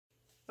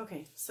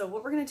Okay, so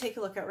what we're going to take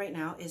a look at right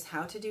now is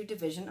how to do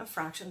division of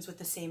fractions with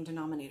the same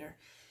denominator.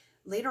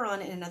 Later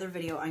on in another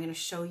video, I'm going to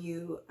show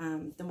you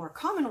the more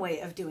common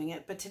way of doing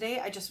it, but today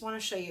I just want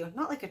to show you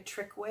not like a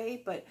trick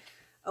way, but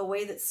a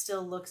way that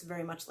still looks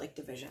very much like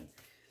division.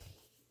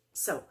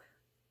 So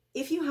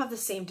if you have the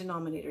same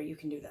denominator, you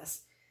can do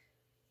this.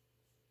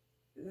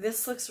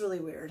 This looks really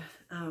weird,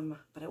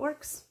 but it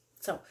works.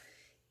 So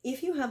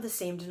if you have the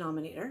same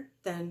denominator,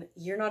 then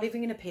you're not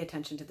even going to pay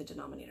attention to the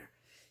denominator.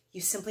 You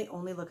simply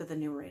only look at the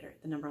numerator,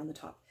 the number on the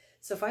top.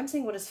 So if I'm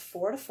saying what is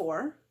 4 to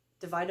 4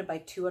 divided by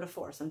 2 out of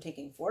 4, so I'm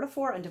taking 4 to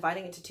 4 and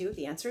dividing it to 2,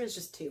 the answer is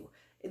just 2.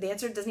 The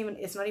answer doesn't even,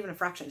 it's not even a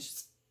fraction, it's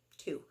just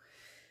 2.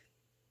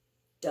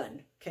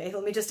 Done. Okay,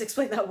 let me just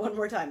explain that one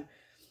more time.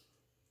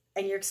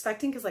 And you're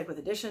expecting, because like with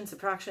addition,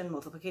 subtraction,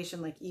 multiplication,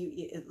 like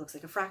it looks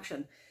like a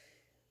fraction.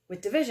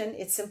 With division,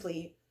 it's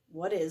simply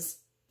what is,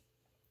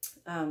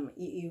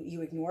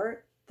 you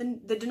ignore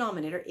the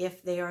denominator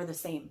if they are the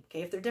same.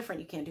 Okay, if they're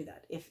different, you can't do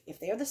that. If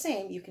they are the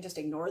same, you can just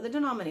ignore the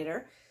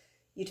denominator.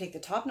 You take the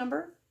top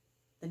number,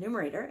 the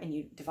numerator, and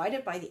you divide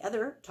it by the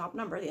other top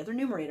number, the other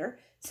numerator.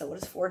 So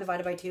what is 4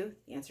 divided by 2?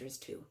 The answer is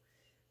 2.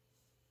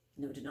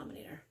 No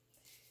denominator.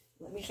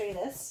 Let me show you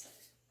this.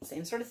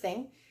 Same sort of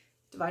thing.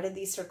 Divided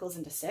these circles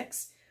into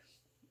 6.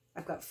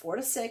 I've got 4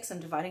 to 6. I'm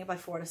dividing it by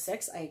 4 to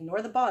 6. I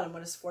ignore the bottom.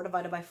 What is 4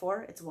 divided by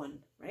 4? It's 1,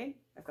 right?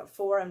 I've got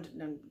 4.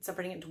 I'm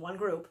separating it into one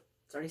group.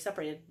 It's already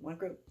separated. One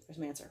group. There's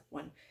my answer.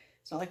 1.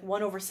 It's not like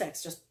 1 over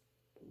 6, just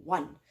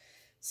 1.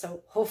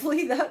 So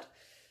hopefully that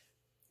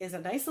is a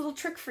nice little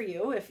trick for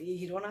you if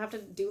you don't have to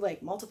do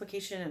like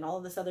multiplication and all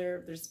of this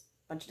other, there's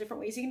a bunch of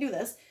different ways you can do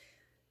this.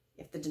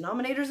 If the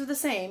denominators are the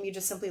same, you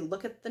just simply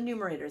look at the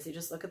numerators. You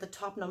just look at the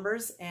top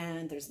numbers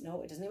and there's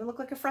no, it doesn't even look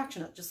like a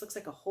fraction. It just looks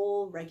like a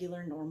whole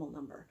regular normal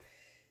number.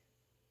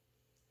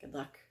 Good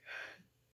luck.